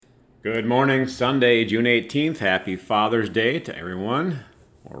Good morning, Sunday, June 18th. Happy Father's Day to everyone.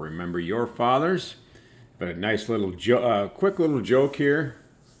 Or remember your fathers. But a nice little, quick little joke here.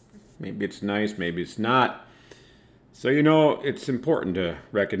 Maybe it's nice, maybe it's not. So, it's important to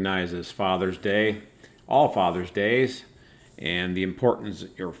recognize this Father's Day, all Father's Days, and the importance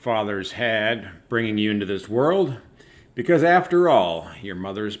that your fathers had bringing you into this world. Because after all, your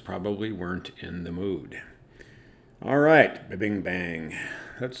mothers probably weren't in the mood. All right, bing bang.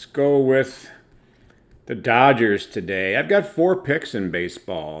 Let's go with the Dodgers today. I've got 4 picks in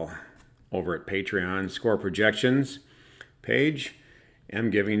baseball over at Patreon score projections page.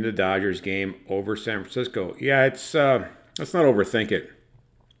 I'm giving the Dodgers game over San Francisco. Yeah, let's not overthink it.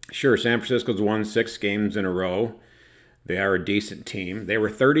 Sure, San Francisco's won 6 games in a row. They are a decent team. They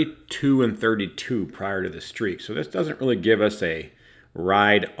were 32-32 prior to the streak, so this doesn't really give us a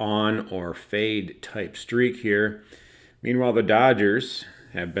ride on or fade type streak here. Meanwhile, the Dodgers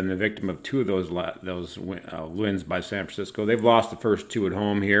have been the victim of 2 of those wins by San Francisco. They've lost the first 2 at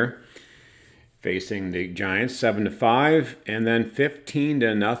home here, facing the Giants 7-5 and then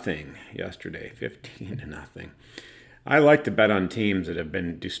 15-0 yesterday. 15-0. I like to bet on teams that have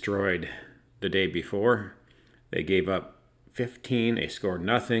been destroyed the day before. They gave up 15. They scored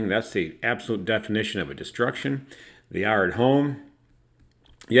nothing. That's the absolute definition of a destruction. They are at home.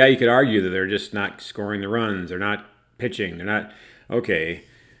 Yeah, you could argue that they're just not scoring the runs. They're not pitching. They're not. Okay,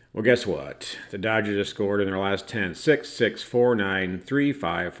 well, guess what? The Dodgers have scored in their last 10. 6, 6, 4, 9, 3,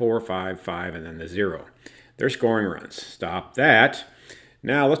 5, 4, 5, 5, and then the 0. They're scoring runs. Stop that.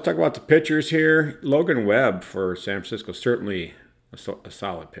 Now, let's talk about the pitchers here. Logan Webb for San Francisco, certainly a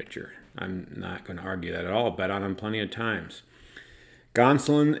solid pitcher. I'm not going to argue that at all. Bet on him plenty of times.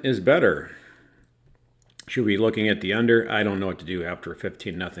 Gonsolin is better. Should we be looking at the under? I don't know what to do after a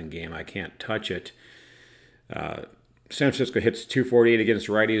 15-0 game. I can't touch it. San Francisco hits 248 against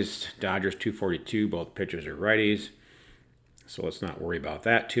righties. Dodgers 242. Both pitchers are righties. So let's not worry about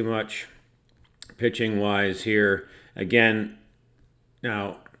that too much. Pitching-wise here, again,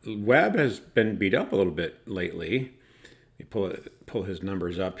 now Webb has been beat up a little bit lately. You pull his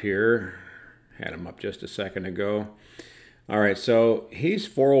numbers up here. Had him up just a second ago. All right, so he's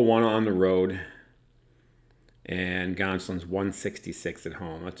 401 on the road. And Gonsolin's 166 at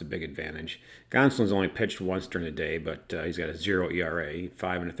home. That's a big advantage. Gonsolin's only pitched once during the day, but he's got a 0 ERA.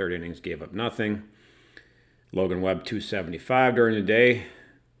 5 1/3 innings, gave up nothing. Logan Webb, 275 during the day.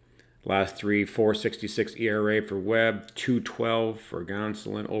 Last 3, 4.66 ERA for Webb, 2.12 for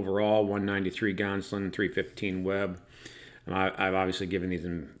Gonsolin. Overall, 193 Gonsolin, 3.15 Webb. I've obviously given these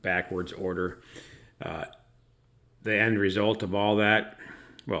in backwards order. The end result of all that,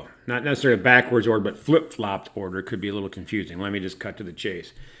 well, not necessarily backwards order, but flip-flopped order could be a little confusing. Let me just cut to the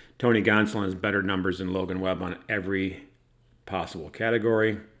chase. Tony Gonsolin has better numbers than Logan Webb on every possible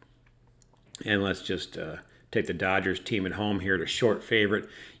category. And let's just take the Dodgers team at home here to short favorite.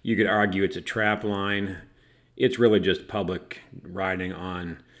 You could argue it's a trap line. It's really just public riding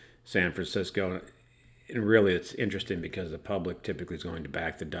on San Francisco. And really, it's interesting because the public typically is going to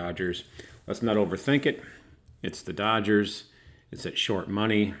back the Dodgers. Let's not overthink it. It's the Dodgers. It's at short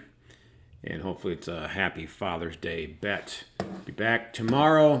money. And hopefully it's a happy Father's Day bet. Be back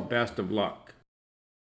tomorrow. Best of luck.